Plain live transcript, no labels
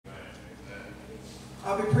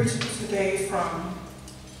I'll be preaching today from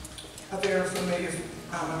a very familiar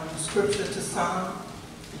scripture to some,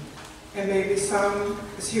 and maybe some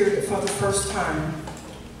is hearing it for the first time,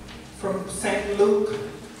 from St. Luke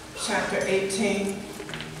chapter 18,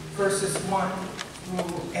 verses 1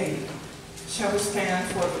 through 8. Shall we stand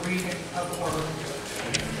for the reading of the word?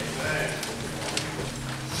 Amen.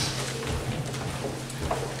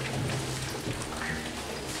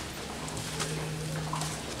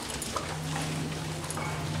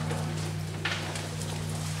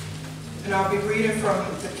 And I'll be reading from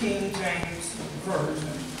the King James Version.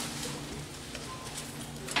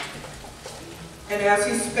 And as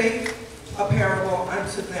he spake a parable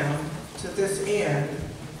unto them to this end,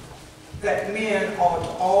 that men ought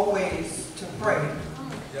always to pray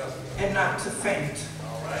and not to faint.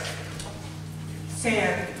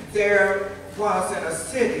 Saying, there was in a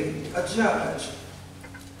city a judge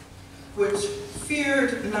which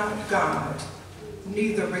feared not God,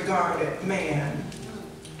 neither regarded man.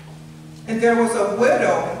 And there was a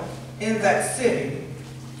widow in that city,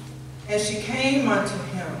 and she came unto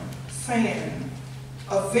him, saying,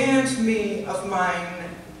 avenge me of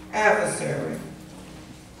mine adversary.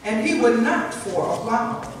 And he would not for a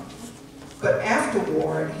while. But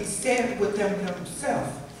afterward he said within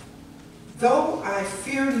himself, though I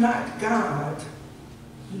fear not God,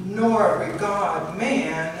 nor regard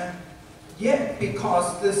man, yet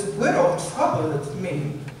because this widow troubleth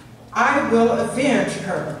me, I will avenge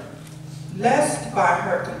her, lest by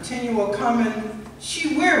her continual coming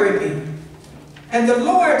she weary me. And the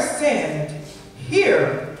Lord said,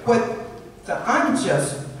 hear what the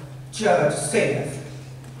unjust judge saith.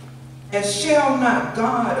 And shall not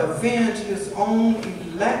God avenge his own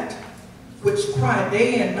elect, which cry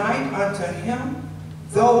day and night unto him,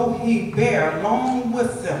 though he bear long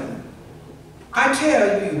with them? I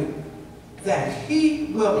tell you that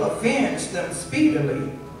he will avenge them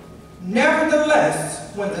speedily. Nevertheless,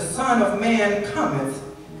 when the Son of Man cometh,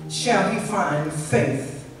 shall he find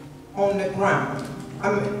faith on the ground,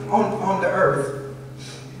 on the earth.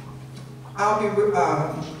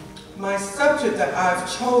 My subject that I've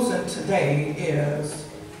chosen today is,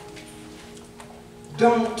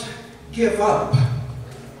 don't give up.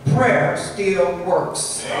 Prayer still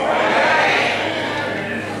works. Amen.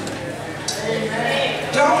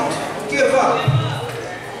 Don't give up.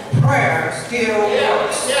 Prayer still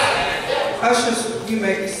works. Ushers, you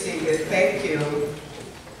may be seated. Thank you.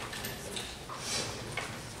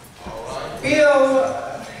 Bill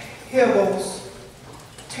Hybels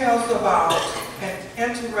tells about an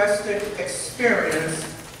interesting experience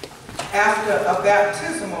after a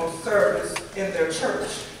baptismal service in their church.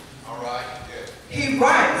 He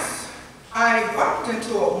writes, I bumped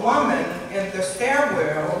into a woman in the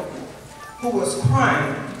stairwell who was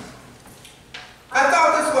crying. I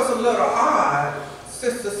thought this was a little odd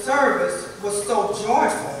since the service was so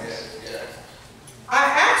joyful. I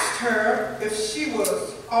asked her if she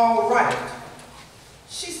was all right.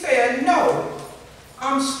 She said, no,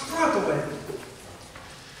 I'm struggling.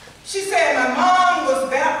 She said, my mom was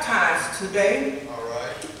baptized today.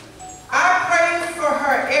 I prayed for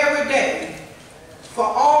her every day for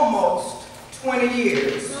almost 20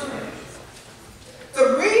 years.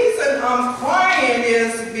 The reason I'm crying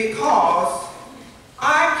is because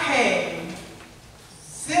I came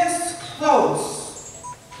this close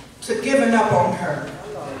to giving up on her.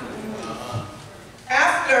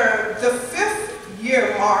 After the 5th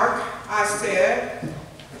year mark, I said,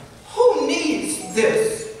 who needs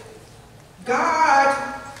this?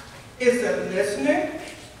 God isn't listening.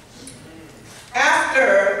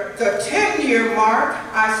 After the 10-year mark,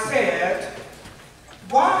 I said,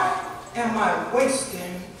 why am I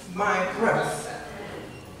wasting my breath?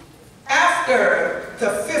 After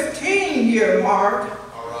the 15-year mark,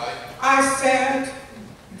 I said,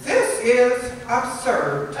 this is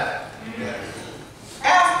absurd.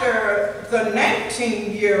 After the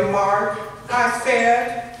 19-year mark, I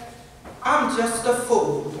said, I'm just a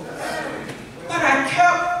fool. But I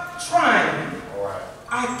kept trying.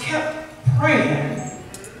 I kept praying.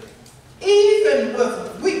 Even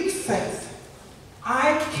with weak faith,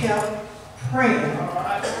 I kept praying.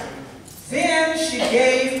 Then she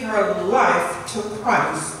gave her life to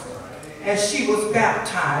Christ, and she was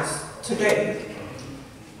baptized today.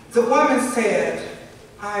 The woman said,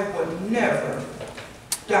 I would never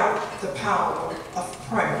doubt the power of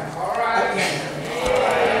prayer again.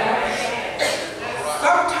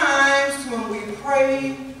 Sometimes when we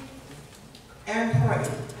pray and pray,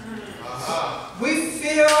 we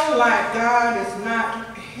feel like God is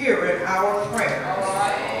not hearing our prayers.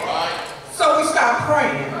 So we stop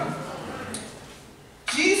praying.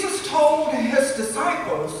 Jesus told his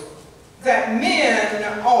disciples, that men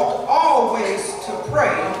ought always to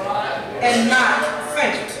pray and not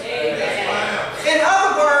faint. In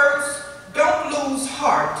other words, don't lose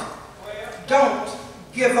heart. Don't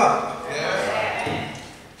give up.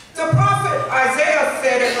 The prophet Isaiah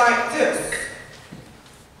said it like this: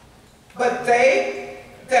 "But they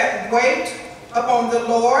that wait upon the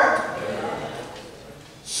Lord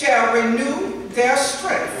shall renew their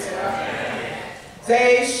strength.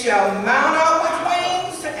 They shall mount up with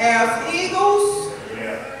wings as eagles.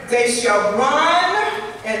 They shall run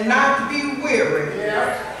and not be weary.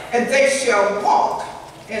 And they shall walk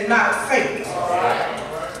and not faint."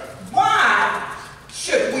 Why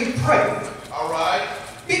should we pray?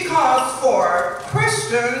 Because for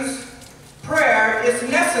Christians, prayer is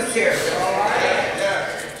necessary.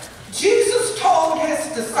 Jesus told his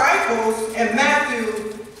disciples in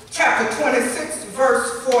Matthew chapter 26,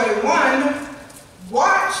 verse 41,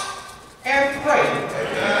 "Watch and pray,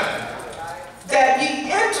 that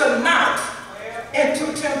ye enter not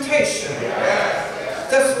into temptation.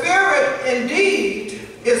 The spirit indeed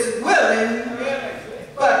is willing,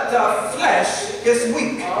 but the flesh is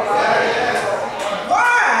weak."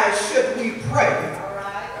 Why should we pray?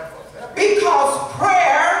 Because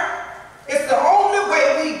prayer is the only way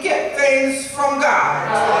we get things from God.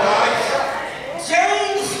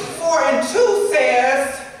 James 4:2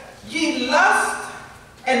 says, "Ye lust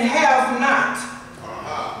and have not.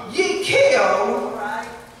 Ye kill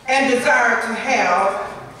and desire to have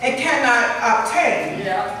and cannot obtain.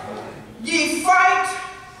 Ye fight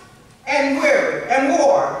and weary and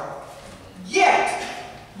war, yet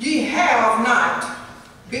ye have not,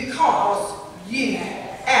 because ye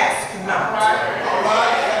ask not."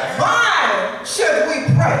 Why should we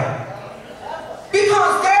pray?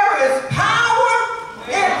 Because there is power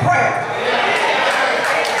in prayer.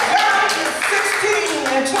 John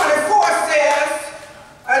 16:24 says,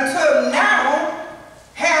 "Until now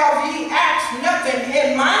have ye asked nothing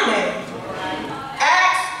in my name.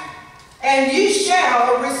 Ask, and ye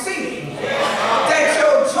shall receive, that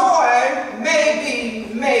your joy may be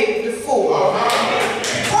made full."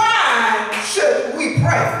 Why should we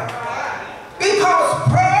pray? Because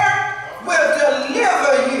prayer will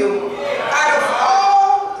deliver you out of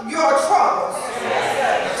all your troubles.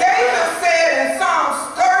 David said in Psalms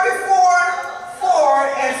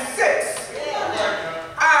 34:4-6,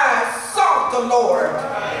 "I sought the Lord,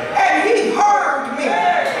 and he heard me,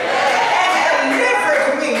 and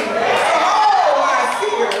delivered me from all my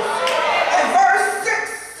fears." And verse 6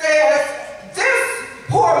 says, "This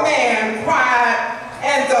poor man cried,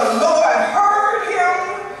 and the Lord heard him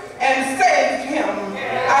and saved him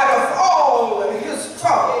out of all his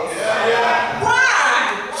troubles." Why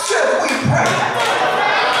should we pray?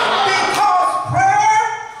 Because prayer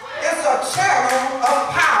is a channel of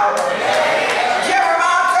power.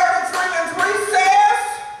 Jeremiah 33:3 says,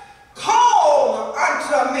 "Call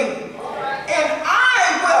unto me, and I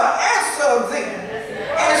will answer thee,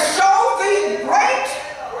 and show thee great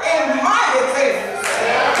and mighty things,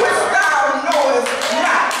 which thou knowest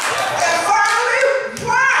not." And finally,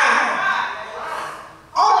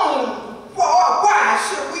 why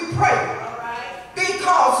should we pray?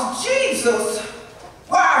 Because Jesus,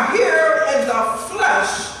 while here in the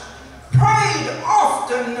flesh, prayed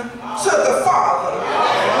often to the Father.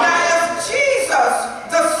 Now, if Jesus,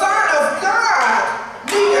 the Son of God,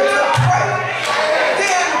 needed to pray,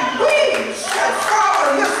 then we should follow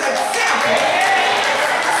his example.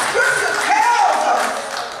 Scripture tells us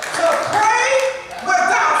to pray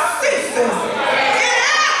without ceasing. In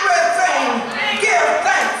everything, give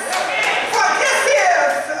thanks, for this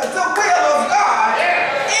is the will of God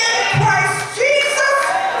in Christ Jesus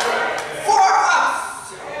for us.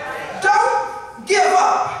 Don't give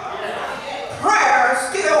up. Prayer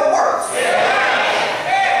still works.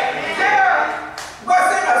 There was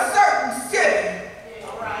in a certain city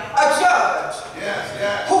a judge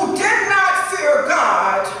who did not fear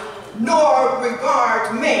God nor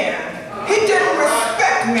regard man. He didn't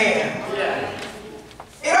respect man.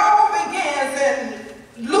 It all begins in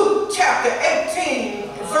Luke chapter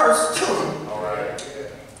 18, verse 2.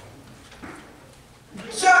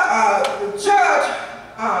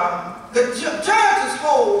 Judges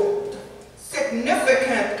hold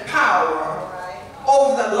significant power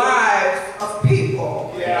over the lives of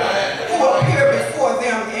people who appear before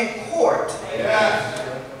them in court.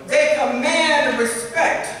 They command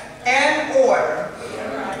respect and order.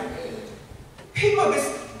 People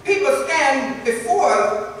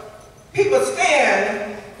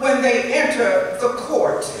stand when they enter the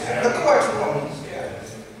courtroom,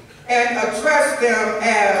 and address them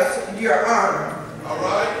as Your Honor.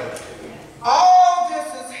 All this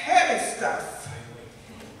is heavy stuff.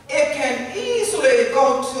 It can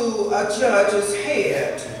to a judge's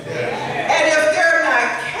head. And if they're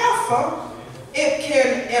not careful, it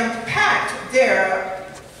can impact their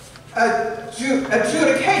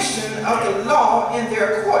adjudication of the law in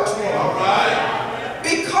their courtroom.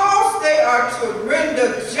 Because they are to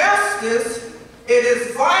render justice, it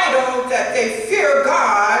is vital that they fear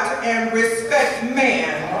God and respect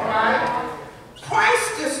man.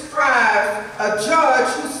 Christ describes a judge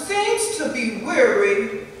who seems to be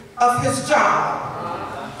weary of his job.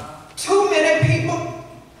 Too many people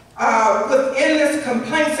with endless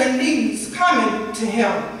complaints and needs coming to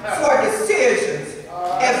him for decisions,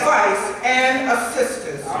 advice, and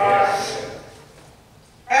assistance.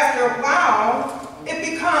 After a while, it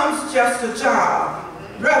becomes just a job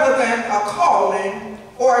rather than a calling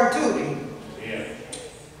or a duty.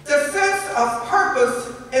 The sense of purpose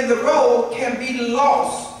in the role can be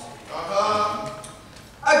lost.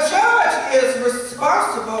 A judge is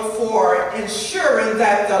responsible for ensuring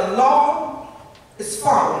that the law is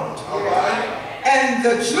followed, and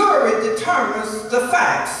the jury determines the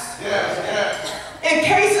facts. In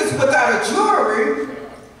cases without a jury,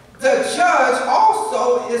 the judge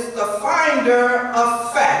also is the finder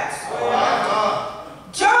of facts.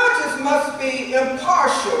 Judges must be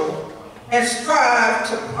impartial and strive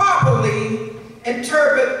to properly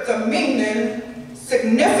interpret the meaning,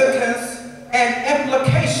 significance, and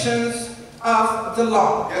implications of the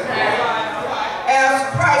law. As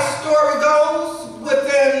Christ's story goes,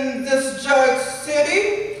 within this judge's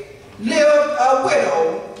city lived a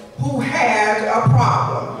widow who had a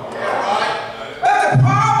problem. But the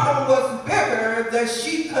problem was bigger than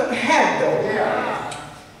she could handle.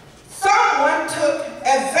 Someone took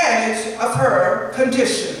advantage of her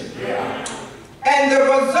condition. And the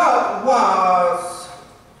result was,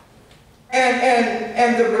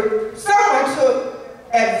 someone took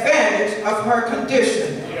advantage of her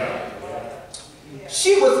condition.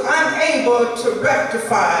 She was unable to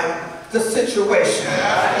rectify the situation.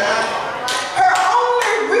 Her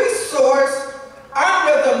only resource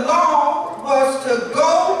under the law was to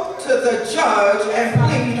go to the judge and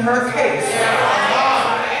plead her case.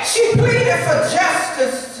 She pleaded for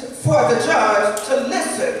justice for the judge to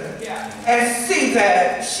listen and see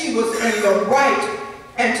that she was in the right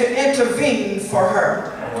and to intervene for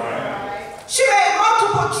her. She made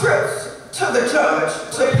multiple trips to the judge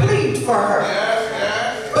to plead for her,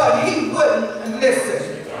 but he wouldn't listen.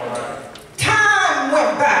 Time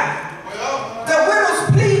went by. The widow's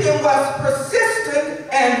pleading was persistent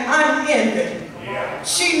and unending.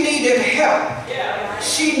 She needed help.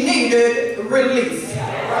 She needed relief.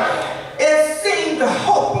 It seemed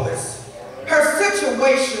hopeless. Her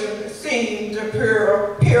situation seemed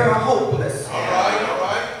pure hopeless.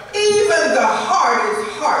 Even the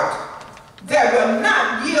hardest heart that will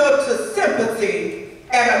not yield to sympathy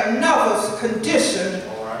at another's condition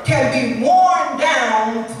can be worn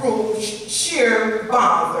down through sheer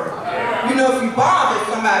bother. You know, if you bother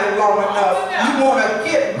somebody long enough, you want to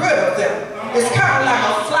get rid of them. It's kind of like a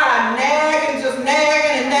fly nagging, just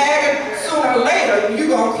nagging and nagging. Sooner or later, you're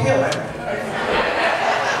going to kill him.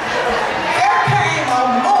 There came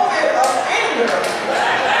a moment of anger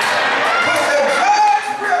when the judge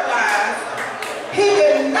realized he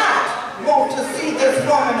did not want to see this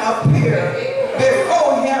woman appear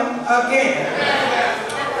before him again.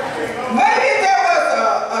 Maybe there was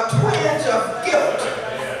a twinge of guilt,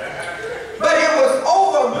 but it was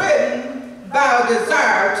overridden by a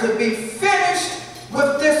desire to be finished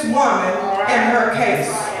with this woman and her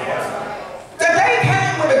case. The day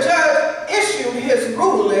came when the judge issued his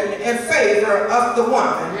ruling in favor of the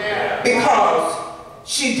woman because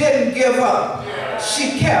she didn't give up.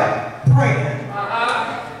 She kept praying.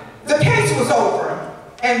 The case was over,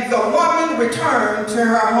 and the woman returned to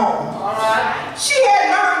her home. She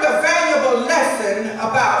had learned a valuable lesson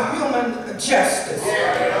about human justice.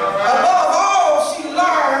 Above all, she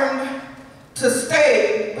learned to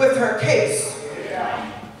stay with her case,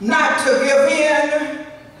 not to give in,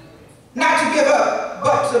 not to give up,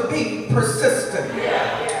 but to be persistent.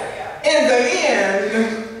 In the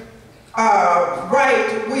end,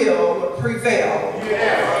 right will prevail.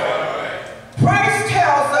 Christ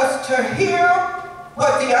tells us to hear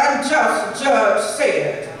what the unjust judge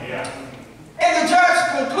said. And the judge's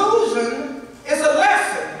conclusion is a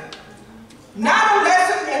lesson. Not a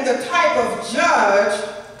lesson in the type of judge,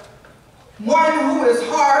 one who is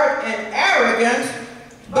hard and arrogant,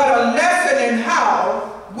 but a lesson in how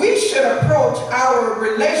we should approach our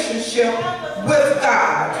relationship with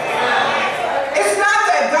God. It's not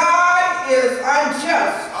that God is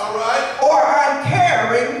unjust or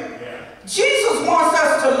uncaring. Jesus wants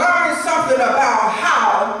us to learn something about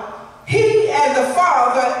how He and the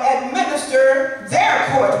Father administer their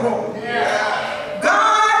court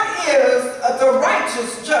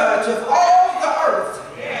judge of all the earth,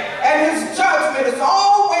 and his judgment is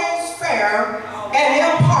always fair and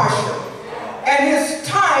impartial, and his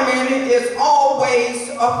timing is always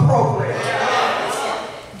appropriate.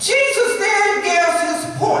 Jesus then gives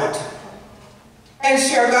his point. And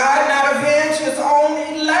shall God not avenge his own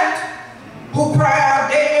elect, who cry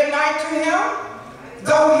out day and night to him,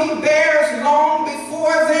 though he bears long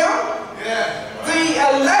before them? The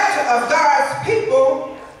elect of God's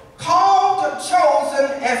people, called,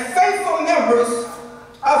 chosen, and faithful members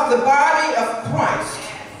of the body of Christ.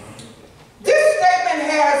 This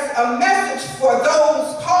statement has a message for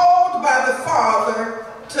those called by the Father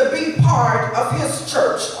to be part of his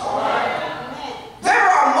church. There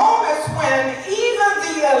are moments when even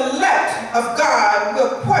the elect of God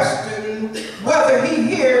will question whether he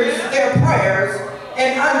hears their prayers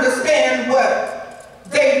and understand what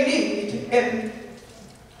they need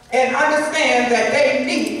and understand that they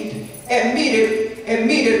need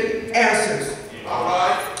immediate answers. All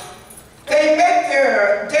right. They make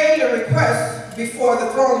their daily requests before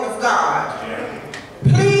the throne of God,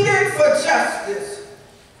 pleading for justice,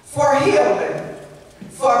 for healing,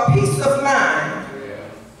 for peace of mind,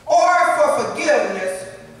 or for forgiveness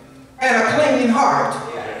and a clean heart.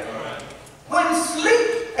 When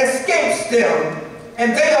sleep escapes them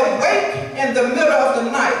and they awake in the middle of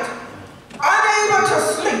the night, unable to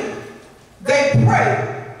sleep, they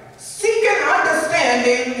pray, seeking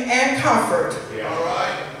understanding and comfort.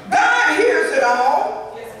 God hears it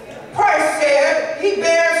all. Christ said he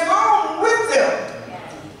bears long with them.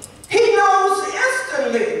 He knows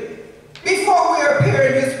instantly, before we appear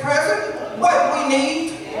in his presence, what we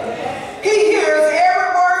need. He hears every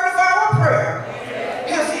word of our prayer.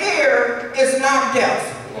 His ear is not deaf.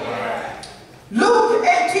 Luke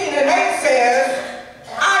 18:8 says,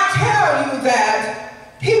 I tell you that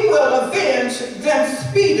he will avenge them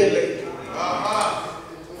speedily.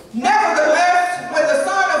 Nevertheless, when the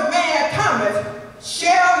Son of Man cometh,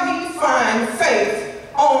 shall he find faith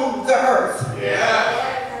on the earth?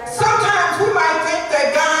 Sometimes we might think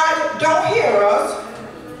that God don't hear us,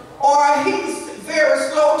 or he's very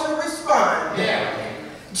slow to respond.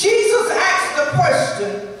 Jesus asked the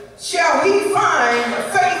question, shall he find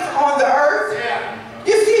faith on the earth?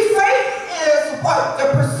 You see, faith is what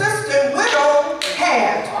the persistent widow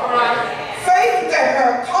had. Faith that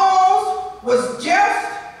her cause was just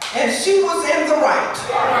and she was in the right.